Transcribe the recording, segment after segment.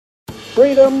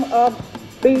freedom of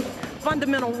speech,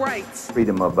 fundamental rights,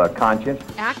 freedom of conscience,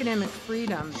 academic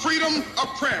freedom, freedom of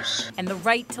press, and the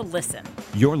right to listen.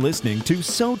 You're listening to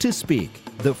So to Speak,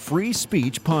 the free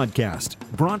speech podcast,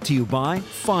 brought to you by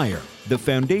FIRE, the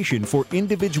Foundation for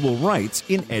Individual Rights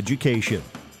in Education.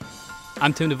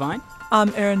 I'm Tim Devine.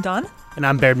 I'm Aaron Dunn. And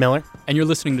I'm Baird Miller. And you're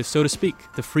listening to So to Speak,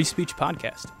 the free speech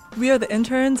podcast. We are the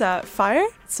interns at FIRE.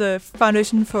 It's a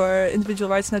Foundation for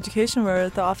Individual Rights in Education. We're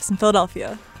at the office in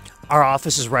Philadelphia. Our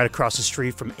office is right across the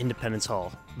street from Independence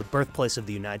Hall, the birthplace of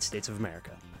the United States of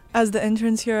America. As the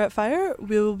interns here at FIRE,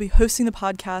 we will be hosting the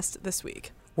podcast this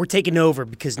week. We're taking over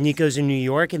because Nico's in New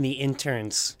York and the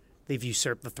interns, they've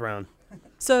usurped the throne.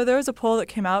 So there was a poll that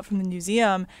came out from the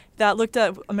museum that looked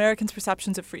at Americans'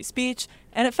 perceptions of free speech,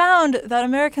 and it found that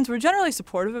Americans were generally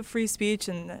supportive of free speech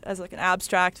and as like an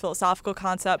abstract philosophical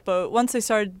concept, but once they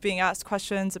started being asked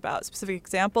questions about specific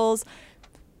examples,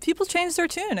 people changed their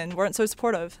tune and weren't so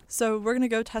supportive. So we're going to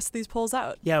go test these polls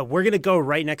out. Yeah, we're going to go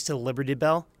right next to the Liberty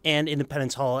Bell and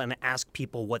Independence Hall and ask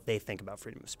people what they think about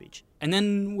freedom of speech. And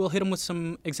then we'll hit them with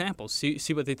some examples,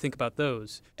 see what they think about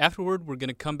those. Afterward, we're going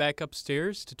to come back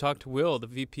upstairs to talk to Will, the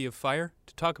VP of FIRE,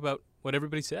 to talk about what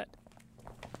everybody said.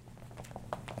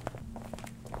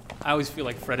 I always feel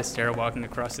like Fred Astaire walking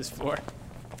across this floor.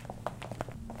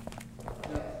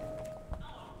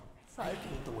 I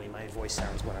hate the way my voice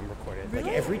sounds when I'm recorded. Really?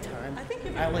 Like every time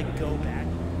I go back.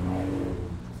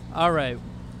 All right.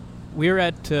 We're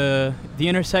at the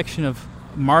intersection of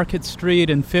Market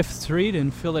Street and 5th Street in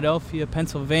Philadelphia,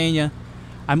 Pennsylvania.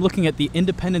 I'm looking at the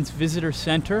Independence Visitor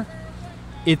Center.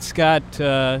 It's got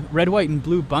red, white, and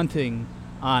blue bunting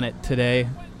on it today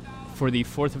for the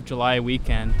 4th of July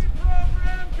weekend.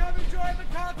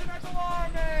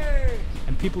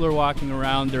 And people are walking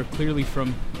around. They're clearly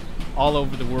from all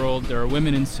over the world. There are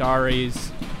women in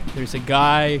saris. There's a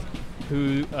guy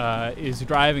who is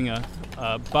driving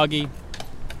a buggy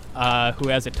who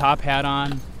has a top hat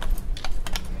on.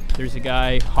 There's a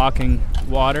guy hawking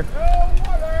water.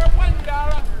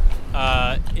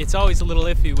 It's always a little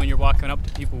iffy when you're walking up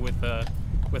to people with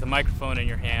a microphone in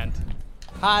your hand.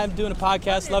 Hi, I'm doing a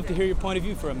podcast. Love to hear your point of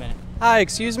view for a minute. Hi,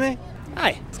 excuse me?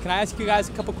 Hi. Can I ask you guys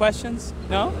a couple questions?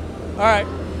 No? All right.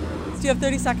 Do you have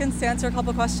 30 seconds to answer a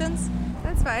couple questions?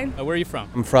 That's fine. Where are you from?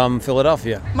 I'm from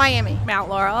Philadelphia. Miami, Mount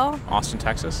Laurel, Austin,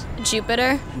 Texas.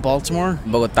 Jupiter, Baltimore.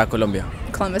 Bogota, Colombia.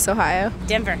 Columbus, Ohio,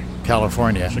 Denver,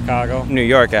 California. Chicago. New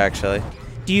York, actually.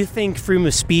 Do you think freedom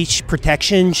of speech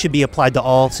protection should be applied to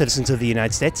all citizens of the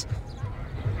United States?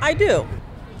 I do.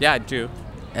 Yeah, I do.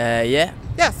 Yeah.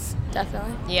 Yes.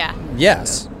 Definitely. Yeah.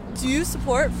 Yes. Do you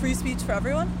support free speech for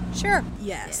everyone? Sure.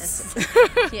 Yes.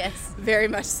 Yes. Very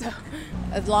much so.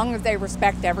 As long as they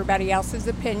respect everybody else's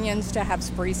opinions to have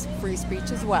free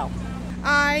speech as well.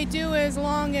 I do, as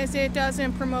long as it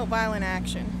doesn't promote violent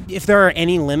action. If there are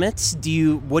any limits,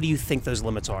 what do you think those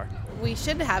limits are? We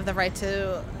should have the right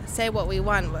to say what we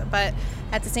want, but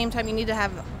at the same time, you need to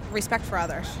have respect for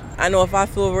others. I know if I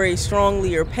feel very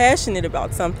strongly or passionate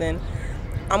about something,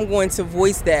 I'm going to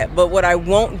voice that. But what I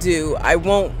won't do, I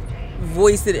won't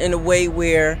voice it in a way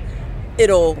where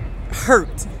it'll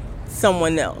hurt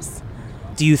someone else.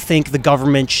 Do you think the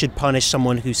government should punish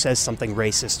someone who says something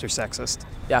racist or sexist?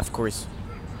 Yeah, of course.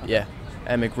 Yeah,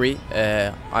 I agree.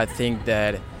 I think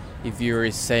that if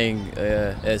you're saying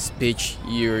a speech,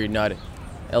 you're not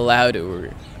allowed,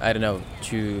 or I don't know,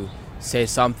 to say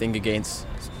something against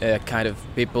a kind of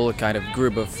people, a kind of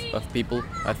group of people.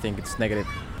 I think it's negative.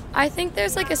 I think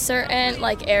there's like a certain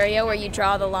area where you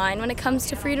draw the line when it comes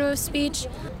to freedom of speech.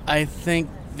 I think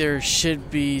there should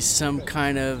be some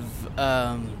kind of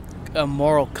a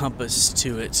moral compass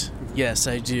to it. Yes,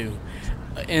 I do.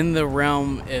 In the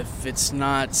realm, if it's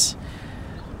not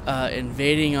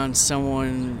invading on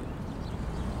someone's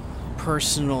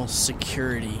personal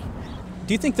security.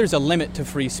 Do you think there's a limit to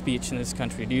free speech in this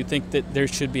country? Do you think that there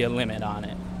should be a limit on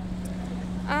it?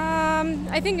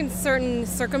 I think in certain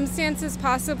circumstances,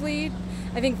 possibly.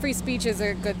 I think free speech is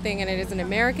a good thing and it is an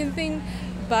American thing.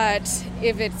 But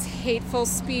if it's hateful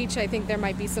speech, I think there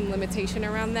might be some limitation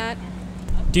around that.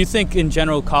 Do you think in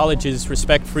general colleges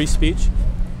respect free speech?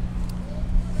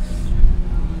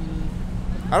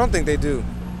 I don't think they do,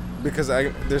 because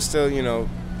there's still,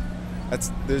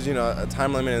 there's a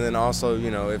time limit, and then also,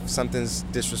 if something's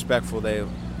disrespectful, they'll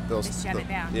shut it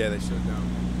down. Yeah, they shut it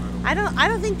down. I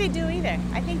don't think they do either.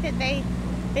 I think that they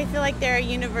feel like they're a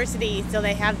university, so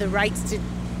they have the rights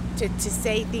to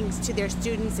say things to their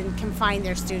students and confine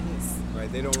their students. Right,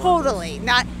 they don't totally.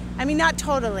 Not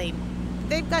totally.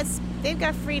 They've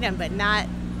got freedom, but not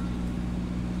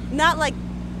like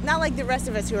the rest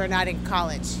of us who are not in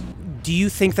college. Do you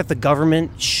think that the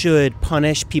government should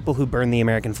punish people who burn the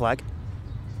American flag?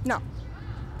 No.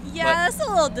 Yeah, that's a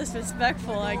little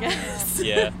disrespectful, I guess.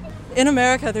 Yeah. In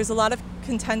America, there's a lot of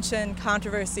contention,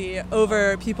 controversy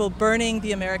over people burning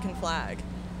the American flag.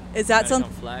 Is that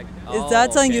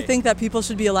something you think that people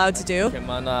should be allowed to do?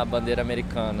 Queimando a bandeira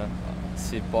americana.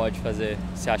 Se pode fazer,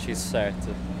 se acha isso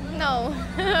certo? No.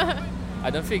 I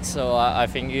don't think so. I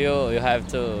think you have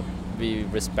to be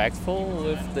respectful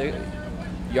with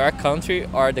your country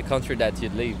or the country that you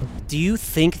live. Do you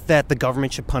think that the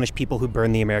government should punish people who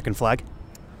burn the American flag?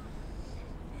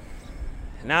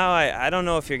 Now I don't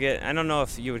know if I don't know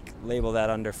if you would label that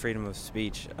under freedom of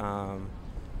speech.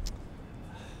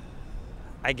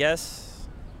 I guess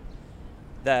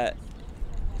that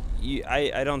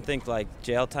I don't think like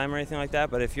jail time or anything like that,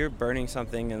 but if you're burning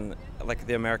something in like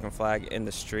the American flag in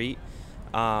the street,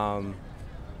 that's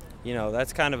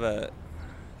kind of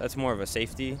that's more of a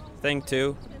safety thing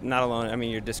too. Not alone. I mean,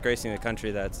 you're disgracing the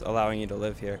country that's allowing you to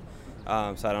live here. So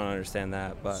I don't understand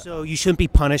that. But So you shouldn't be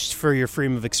punished for your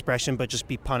freedom of expression, but just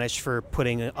be punished for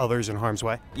putting others in harm's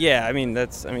way? yeah, I mean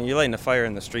you're lighting a fire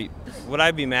in the street. Would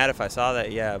I be mad if I saw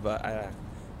that? Yeah, but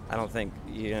I don't think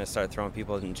you're gonna start throwing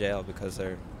people in jail because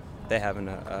they having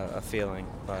a feeling.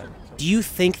 But Do you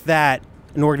think that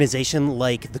an organization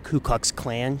like the Ku Klux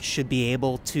Klan should be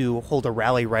able to hold a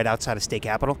rally right outside of state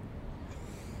capitol?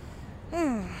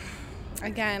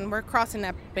 Again, we're crossing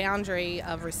that boundary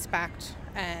of respect,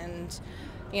 and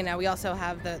we also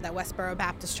have the Westboro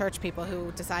Baptist Church people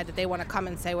who decide that they want to come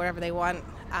and say whatever they want.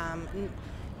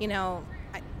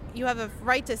 You have a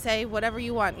right to say whatever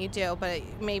you want, you do, but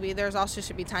maybe there's also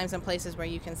should be times and places where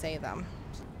you can say them.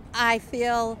 I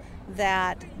feel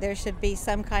that there should be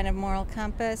some kind of moral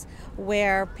compass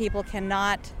where people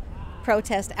cannot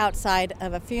protest outside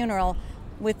of a funeral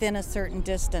within a certain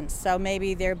distance. So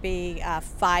maybe there be a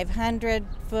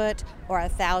 500-foot or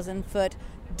 1,000-foot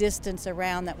distance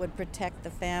around that would protect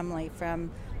the family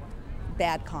from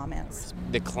bad comments.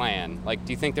 The Klan,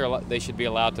 do you think they should be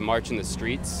allowed to march in the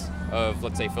streets of,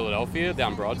 let's say, Philadelphia,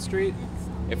 down Broad Street,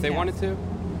 if they wanted to?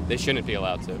 They shouldn't be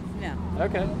allowed to. No.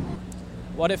 Okay.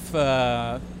 What if,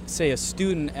 say, a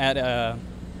student at a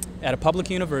public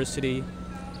university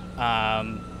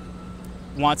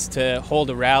wants to hold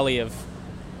a rally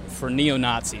for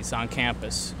neo-Nazis on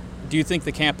campus? Do you think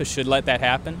the campus should let that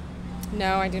happen?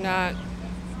 No, I do not.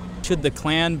 Should the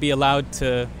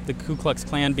Ku Klux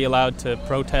Klan be allowed to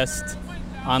protest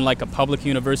on a public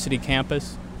university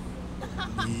campus?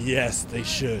 Yes, they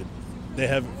should. They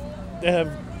have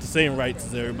the same rights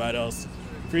as everybody else.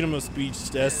 Freedom of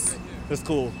speech, that's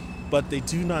cool. But they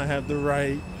do not have the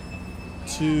right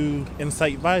to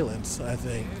incite violence, I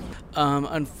think.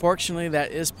 Unfortunately,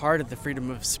 that is part of the freedom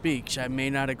of speech. I may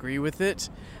not agree with it.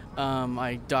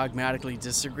 I dogmatically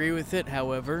disagree with it.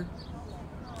 However,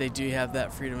 they do have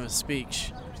that freedom of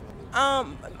speech.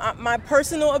 My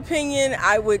personal opinion,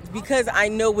 because I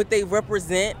know what they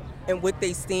represent and what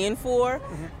they stand for,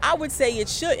 I would say it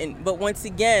shouldn't. But once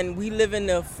again, we live in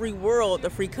a free world, a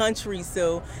free country,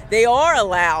 so they are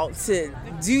allowed to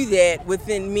do that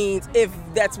within means if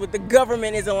that's what the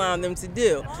government is allowing them to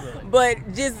do. But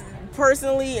just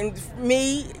personally, and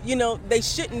me, they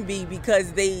shouldn't be,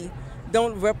 because they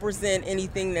don't represent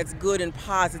anything that's good and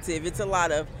positive. It's a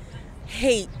lot of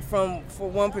hate for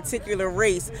one particular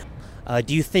race.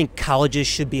 Do you think colleges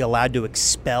should be allowed to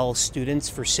expel students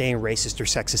for saying racist or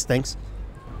sexist things?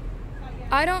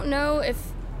 I don't know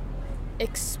if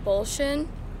expulsion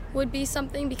would be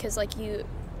something, because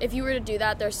if you were to do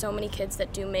that, there's so many kids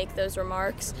that do make those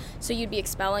remarks, so you'd be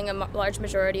expelling a large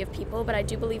majority of people. But I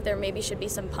do believe there maybe should be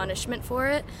some punishment for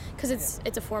it, because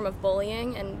it's a form of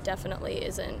bullying and definitely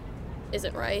isn't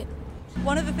right.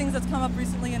 One of the things that's come up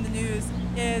recently in the news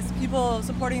is people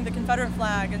supporting the Confederate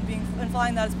flag and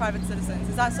flying that as private citizens.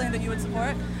 Is that something that you would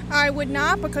support? I would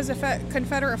not, because the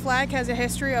Confederate flag has a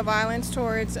history of violence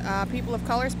towards people of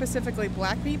color, specifically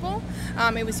black people.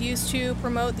 It was used to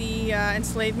promote the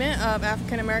enslavement of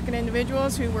African American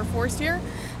individuals who were forced here.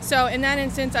 So in that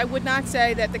instance, I would not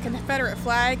say that the Confederate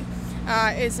flag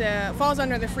falls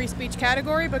under the free speech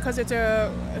category, because it's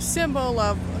a symbol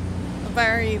of a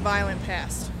very violent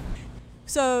past.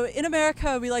 So in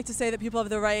America, we like to say that people have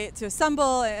the right to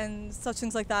assemble and such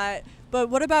things like that. But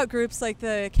what about groups like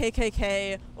the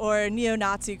KKK or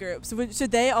neo-Nazi groups?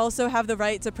 Should they also have the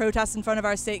right to protest in front of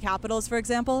our state capitals, for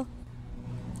example?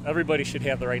 Everybody should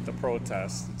have the right to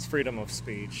protest. It's freedom of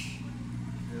speech.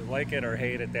 You like it or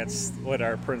hate it, that's what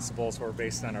our principles were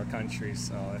based on our country.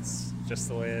 So it's just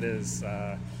the way it is.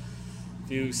 If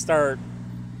you start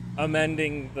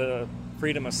amending the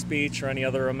freedom of speech or any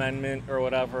other amendment or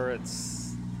whatever, it's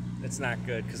not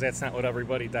good, because that's not what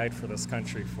everybody died for this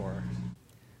country for.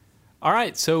 All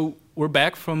right, so we're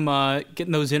back from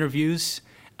getting those interviews,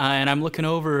 and I'm looking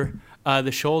over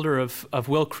the shoulder of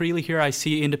Will Creeley here. I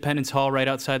see Independence Hall right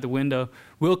outside the window.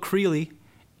 Will Creeley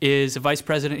is a vice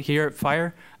president here at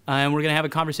FIRE, and we're going to have a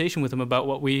conversation with him about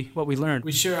what we learned.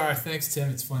 We sure are. Thanks,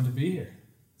 Tim. It's fun to be here.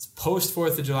 It's post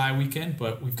 4th of July weekend,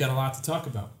 but we've got a lot to talk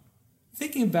about.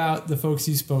 Thinking about the folks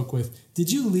you spoke with,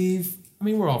 did you leave? I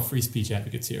mean, we're all free speech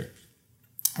advocates here,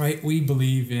 right? We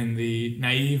believe in the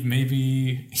naive,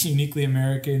 maybe uniquely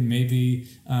American, maybe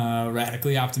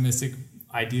radically optimistic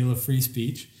ideal of free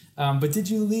speech. But did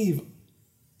you leave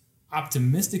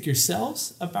optimistic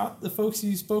yourselves about the folks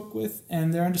you spoke with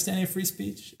and their understanding of free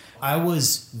speech? I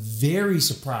was very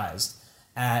surprised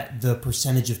at the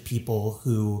percentage of people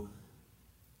who,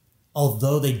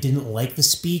 although they didn't like the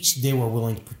speech, they were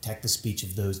willing to protect the speech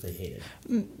of those they hated.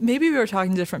 Maybe we were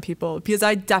talking to different people, because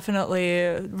I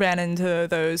definitely ran into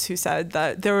those who said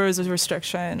that there was a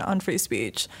restriction on free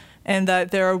speech and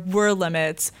that there were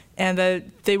limits and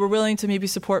that they were willing to maybe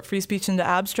support free speech in the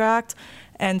abstract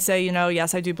and say,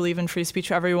 yes, I do believe in free speech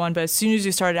for everyone, but as soon as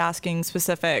you started asking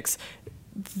specifics,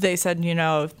 they said,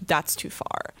 that's too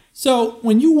far. So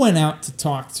when you went out to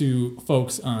talk to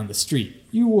folks on the street,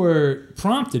 you were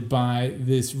prompted by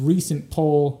this recent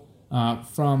poll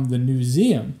from the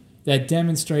Newseum that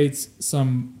demonstrates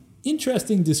some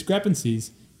interesting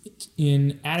discrepancies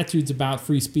in attitudes about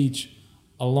free speech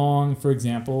along, for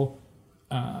example,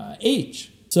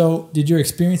 age. So did your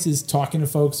experiences talking to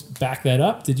folks back that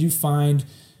up? Did you find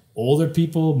older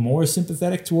people more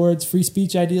sympathetic towards free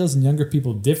speech ideals and younger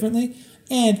people differently?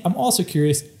 And I'm also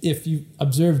curious if you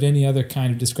observed any other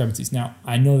kind of discrepancies. Now,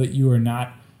 I know that you are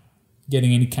not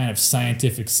getting any kind of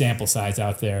scientific sample size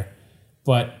out there,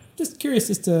 but just curious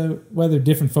as to whether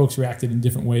different folks reacted in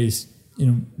different ways, in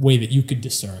a way that you could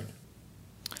discern.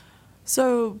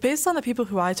 So based on the people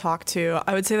who I talked to,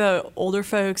 I would say that older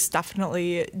folks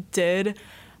definitely did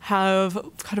have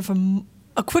kind of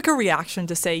a quicker reaction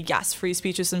to say, yes, free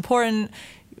speech is important.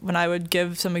 When I would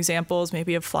give some examples,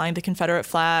 maybe of flying the Confederate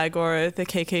flag or the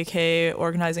KKK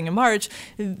organizing a march,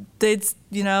 they'd,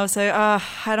 say, I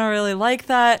don't really like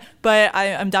that, but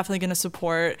I'm definitely going to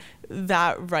support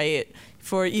that right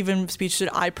for even speech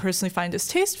that I personally find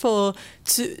distasteful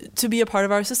to be a part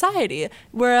of our society.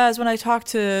 Whereas when I talk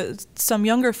to some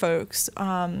younger folks,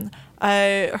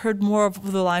 I heard more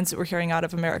of the lines that we're hearing out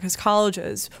of America's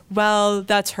colleges. Well,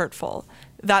 that's hurtful.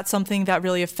 That's something that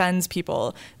really offends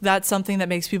people. That's something that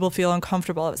makes people feel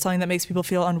uncomfortable. It's something that makes people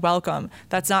feel unwelcome.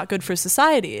 That's not good for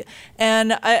society.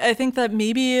 And I think that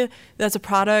maybe that's a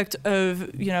product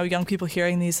of, young people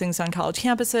hearing these things on college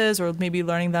campuses or maybe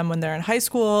learning them when they're in high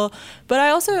school. But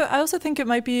I also think it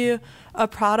might be a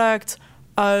product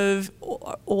of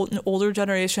an older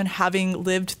generation having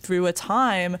lived through a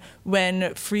time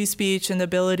when free speech and the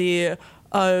ability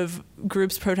of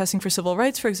groups protesting for civil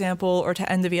rights, for example, or to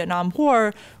end the Vietnam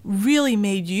War, really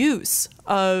made use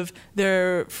of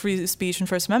their free speech and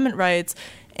First Amendment rights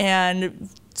and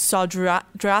saw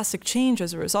drastic change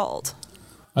as a result.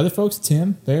 Other folks,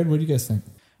 Tim, Baird, what do you guys think?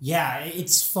 Yeah,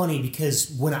 it's funny because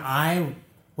when I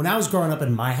was growing up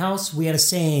in my house, we had a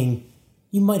saying,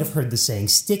 you might have heard the saying,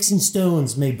 sticks and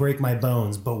stones may break my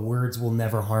bones, but words will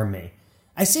never harm me.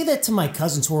 I say that to my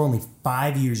cousins who are only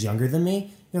 5 years younger than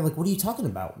me. They're like, what are you talking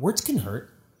about? Words can hurt.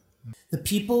 The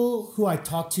people who I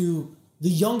talked to, the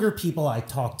younger people I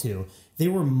talked to, they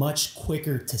were much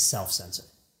quicker to self-censor.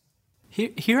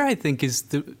 Here I think is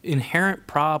the inherent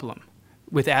problem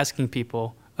with asking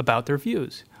people about their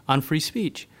views on free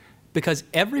speech. Because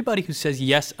everybody who says,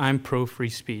 yes, I'm pro-free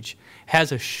speech,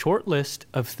 has a short list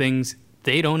of things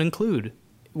they don't include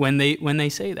when they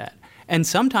say that. And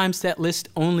sometimes that list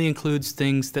only includes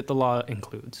things that the law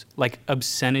includes, like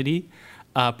obscenity,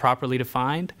 properly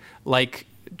defined, like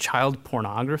child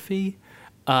pornography,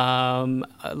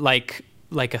 like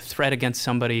a threat against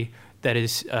somebody that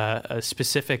is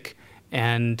specific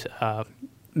and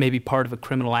maybe part of a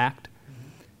criminal act.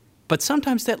 But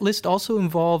sometimes that list also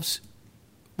involves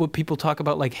what people talk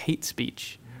about like hate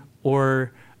speech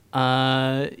or,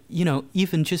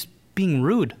 even just being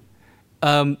rude.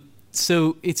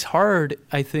 So it's hard,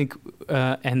 I think,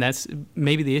 and that's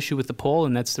maybe the issue with the poll,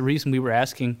 and that's the reason we were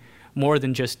asking more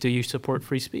than just do you support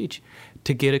free speech,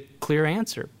 to get a clear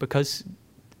answer, because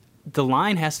the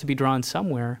line has to be drawn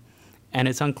somewhere, and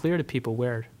it's unclear to people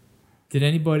where. Did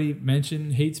anybody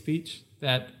mention hate speech,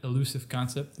 that elusive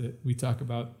concept that we talk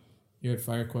about here at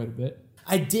FIRE quite a bit?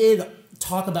 I did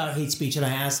talk about hate speech, and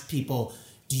I asked people,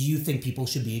 do you think people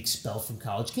should be expelled from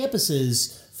college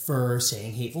campuses for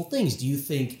saying hateful things? Do you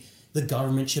think the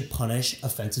government should punish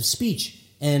offensive speech?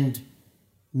 And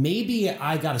maybe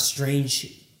I got a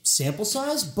strange sample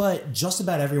size, but just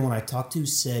about everyone I talked to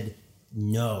said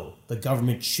no, the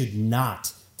government should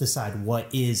not decide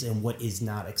what is and what is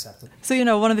not acceptable.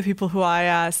 So, one of the people who I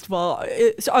asked, well,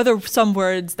 are there some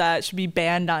words that should be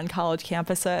banned on college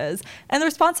campuses? And the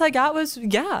response I got was,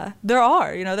 yeah, there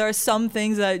are. There are some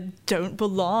things that don't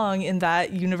belong in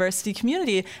that university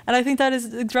community. And I think that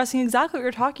is addressing exactly what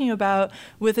you're talking about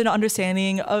with an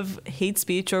understanding of hate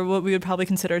speech, or what we would probably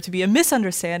consider to be a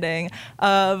misunderstanding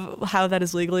of how that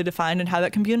is legally defined and how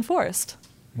that can be enforced.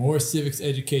 More civics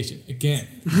education. Again,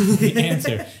 the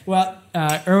answer. Well,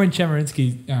 Erwin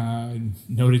Chemerinsky,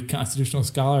 noted constitutional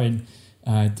scholar and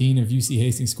dean of UC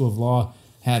Hastings School of Law,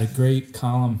 had a great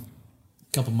column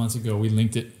a couple months ago. We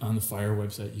linked it on the FIRE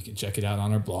website. You can check it out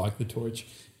on our blog, The Torch.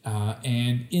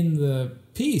 And in the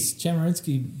piece,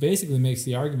 Chemerinsky basically makes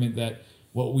the argument that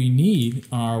what we need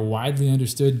are widely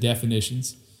understood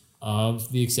definitions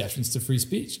of the exceptions to free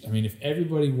speech. I mean, if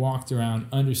everybody walked around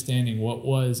understanding what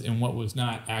was and what was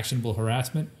not actionable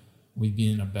harassment, we'd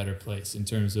be in a better place in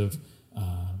terms of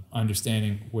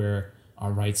understanding where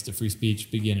our rights to free speech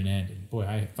begin and end. And boy,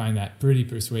 I find that pretty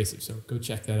persuasive. So go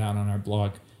check that out on our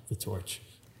blog, The Torch.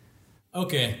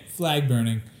 Okay, flag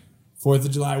burning. 4th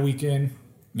of July weekend,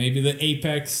 maybe the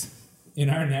apex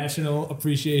in our national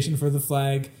appreciation for the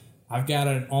flag. I've got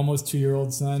an almost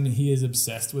 2-year-old son. He is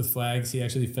obsessed with flags. He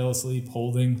actually fell asleep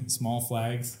holding small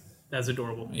flags. That's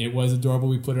adorable. It was adorable.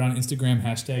 We put it on Instagram,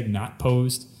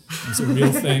 #NotPosed. It's a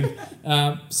real thing.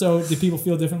 So do people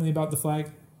feel differently about the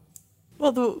flag?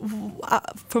 Well,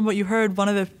 from what you heard, one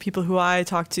of the people who I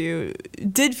talked to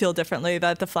did feel differently,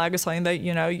 that the flag is something that,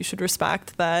 you should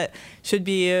respect, that should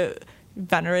be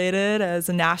venerated as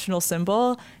a national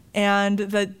symbol, and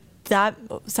that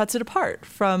sets it apart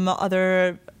from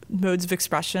other modes of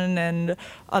expression and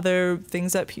other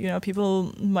things that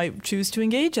people might choose to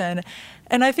engage in.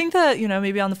 And I think that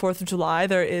maybe on the 4th of July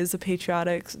there is some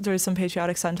patriotic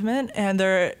sentiment, and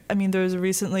there was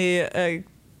recently a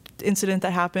incident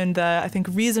that happened that I think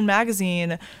Reason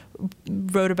magazine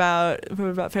wrote about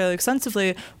fairly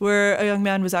extensively, where a young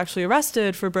man was actually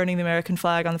arrested for burning the American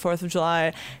flag on the 4th of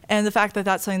July. And the fact that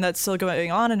that's something that's still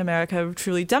going on in America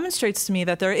truly demonstrates to me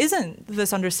that there isn't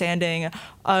this understanding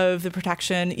of the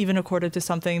protection even accorded to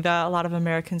something that a lot of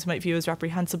Americans might view as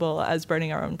reprehensible as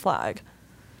burning our own flag.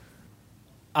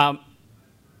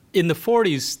 In the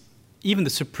 40s, even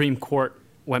the Supreme Court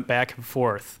went back and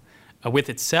forth with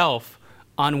itself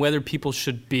on whether people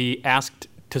should be asked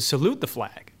to salute the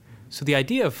flag. So the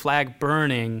idea of flag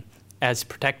burning as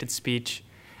protected speech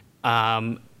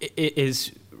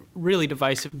is really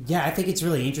divisive. Yeah, I think it's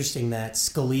really interesting that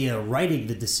Scalia, writing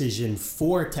the decision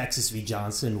for Texas v.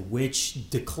 Johnson, which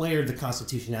declared the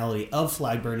constitutionality of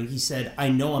flag burning, he said, I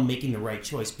know I'm making the right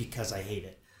choice because I hate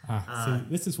it. So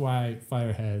this is why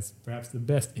FIRE has perhaps the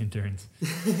best interns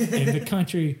in the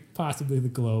country, possibly the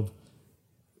globe.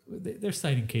 They're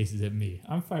citing cases at me.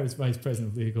 I'm FIRE's Vice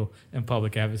President of Legal and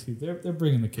Public Advocacy. They're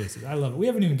bringing the cases. I love it. We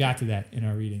haven't even got to that in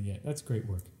our reading yet. That's great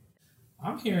work.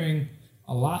 I'm hearing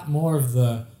a lot more of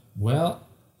the, well,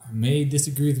 I may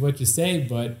disagree with what you say,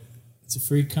 but it's a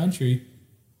free country.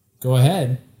 Go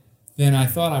ahead. Than I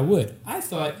thought I would. I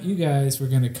thought you guys were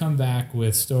going to come back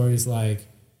with stories like,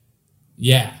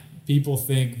 yeah, people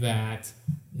think that,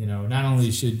 not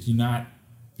only should you not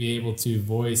be able to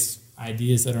voice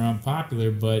ideas that are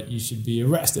unpopular, but you should be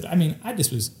arrested. I mean, I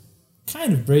just was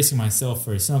kind of bracing myself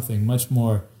for something much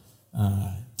more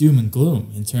doom and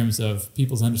gloom in terms of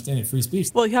people's understanding of free speech.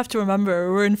 Well, you have to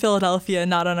remember, we're in Philadelphia,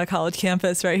 not on a college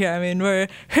campus right here. I mean, we're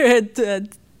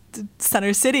at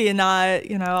Center City and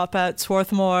not, up at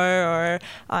Swarthmore or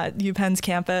UPenn's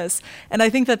campus. And I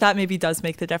think that maybe does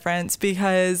make the difference,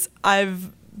 because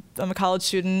I'm a college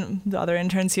student. The other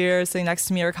interns here sitting next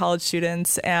to me are college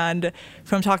students. And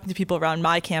from talking to people around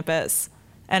my campus,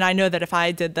 and I know that if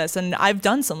I did this, and I've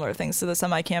done similar things to this on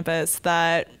my campus,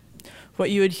 that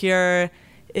what you would hear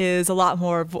is a lot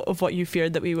more of what you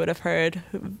feared that we would have heard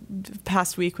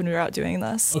past week when we were out doing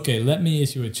this. Okay, let me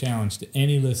issue a challenge to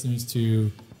any listeners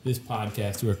to this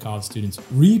podcast who are college students.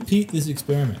 Repeat this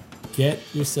experiment. Get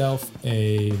yourself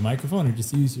a microphone, or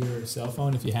just use your cell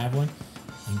phone if you have one,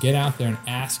 and get out there and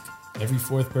ask every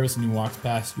fourth person who walks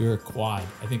past your quad.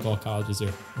 I think all colleges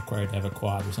are required to have a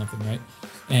quad or something, right?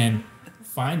 And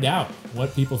find out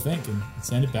what people think and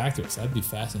send it back to us. That'd be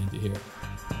fascinating to hear.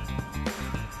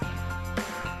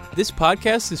 This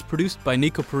podcast is produced by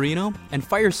Nico Perino and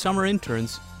FIRE summer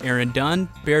interns Aaron Dunn,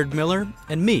 Baird Miller,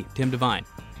 and me, Tim Devine.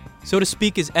 So to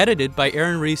Speak is edited by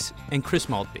Aaron Reese and Chris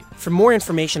Maltby. For more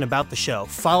information about the show,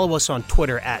 follow us on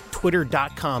Twitter at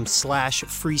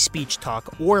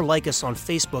twitter.com/freespeechtalk, or like us on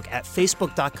Facebook at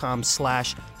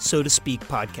facebook.com/so-to-speak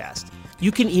podcast.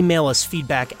 You can email us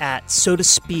feedback at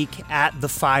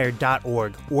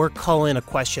sotospeak@thefire.org or call in a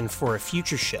question for a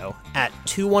future show at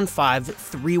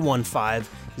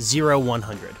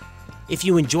 215-315-0100. If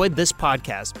you enjoyed this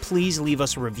podcast, please leave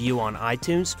us a review on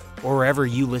iTunes or wherever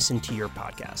you listen to your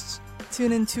podcasts.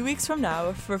 Tune in 2 weeks from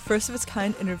now for a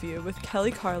first-of-its-kind interview with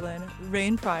Kelly Carlin,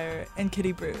 Rain Pryor, and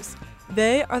Kitty Bruce.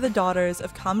 They are the daughters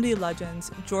of comedy legends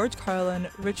George Carlin,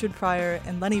 Richard Pryor,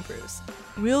 and Lenny Bruce.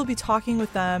 We'll be talking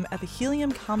with them at the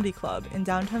Helium Comedy Club in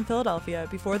downtown Philadelphia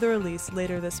before the release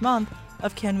later this month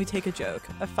of Can We Take a Joke,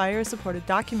 a Fire-supported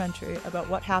documentary about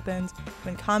what happens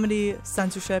when comedy,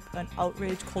 censorship, and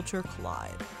outrage culture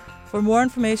collide. For more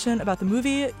information about the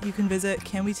movie, you can visit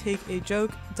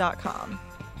canwetakeajoke.com.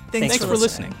 Thanks for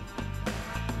listening.